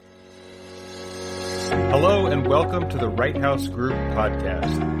Hello and welcome to the Right House Group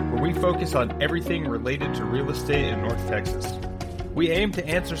podcast, where we focus on everything related to real estate in North Texas. We aim to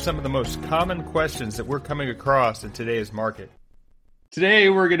answer some of the most common questions that we're coming across in today's market. Today,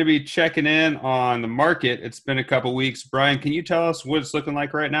 we're going to be checking in on the market. It's been a couple weeks. Brian, can you tell us what it's looking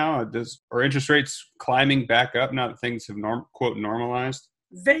like right now? Are interest rates climbing back up now that things have quote normalized?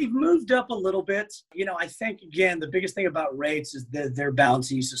 They've moved up a little bit. I think, again, the biggest thing about rates is that they're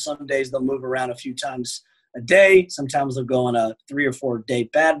bouncy. So some days they'll move around a few times a day. Sometimes they'll go on a 3 or 4 day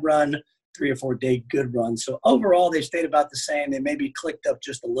bad run, 3 or 4 day good run. So overall, they've stayed about the same. They maybe clicked up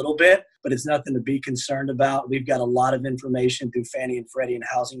just a little bit, but it's nothing to be concerned about. We've got a lot of information through Fannie and Freddie and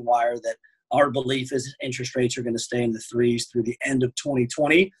Housing Wire that our belief is interest rates are going to stay in the threes through the end of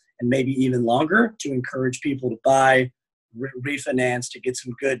 2020 and maybe even longer to encourage people to buy, refinance, to get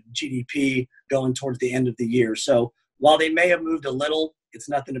some good GDP going towards the end of the year. So while they may have moved a little, it's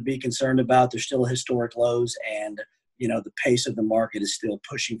nothing to be concerned about. They're still historic lows, and the pace of the market is still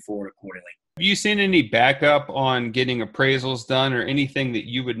pushing forward accordingly. Have you seen any backup on getting appraisals done or anything that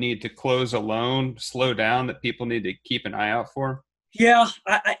you would need to close a loan, slow down, that people need to keep an eye out for? Yeah,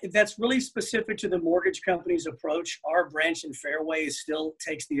 that's really specific to the mortgage company's approach. Our branch in Fairway still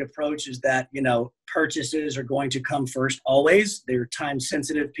takes the approach is that, purchases are going to come first always. They're time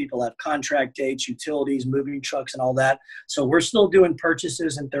sensitive. People have contract dates, utilities, moving trucks, and all that. So we're still doing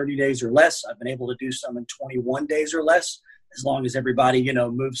purchases in 30 days or less. I've been able to do some in 21 days or less, as long as everybody,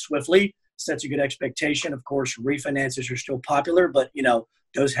 moves swiftly, sets a good expectation. Of course, refinances are still popular, but,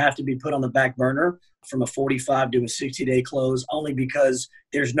 those have to be put on the back burner from a 45 to a 60-day close, only because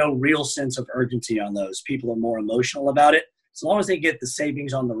there's no real sense of urgency on those. People are more emotional about it. As long as they get the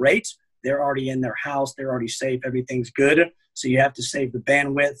savings on the rate, they're already in their house, they're already safe, everything's good. So you have to save the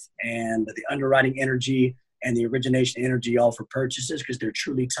bandwidth and the underwriting energy and the origination energy all for purchases because they're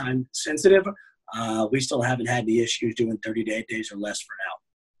truly time sensitive. We still haven't had the issues doing 30 days or less for now.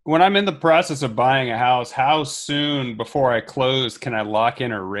 When I'm in the process of buying a house, how soon before I close can I lock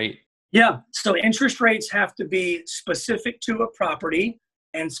in a rate? Yeah, so interest rates have to be specific to a property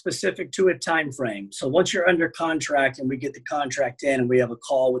and specific to a time frame. So once you're under contract and we get the contract in and we have a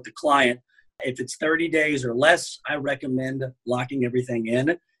call with the client, if it's 30 days or less, I recommend locking everything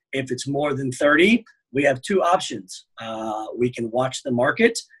in. If it's more than 30, we have 2 options. We can watch the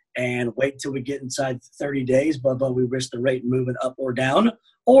market and wait till we get inside 30 days, but we risk the rate moving up or down.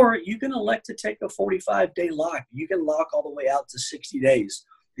 Or you can elect to take a 45-day lock. You can lock all the way out to 60 days.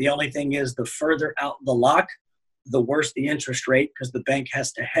 The only thing is the further out the lock, the worse the interest rate because the bank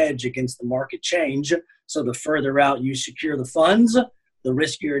has to hedge against the market change. So the further out you secure the funds, the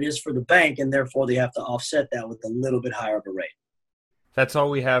riskier it is for the bank, and therefore they have to offset that with a little bit higher of a rate. That's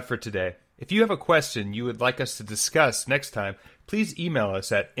all we have for today. If you have a question you would like us to discuss next time, please email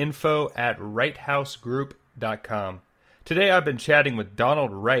us at info@righthousegroup.com. Today I've been chatting with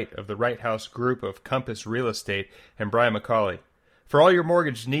Donald Wright of the Right House Group of Compass Real Estate and Brian McCauley. For all your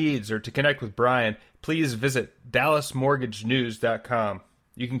mortgage needs or to connect with Brian, please visit dallasmortgagenews.com.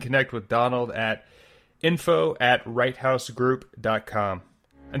 You can connect with Donald at info@righthousegroup.com.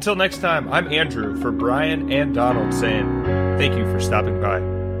 Until next time, I'm Andrew for Brian and Donald saying thank you for stopping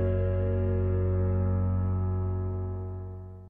by.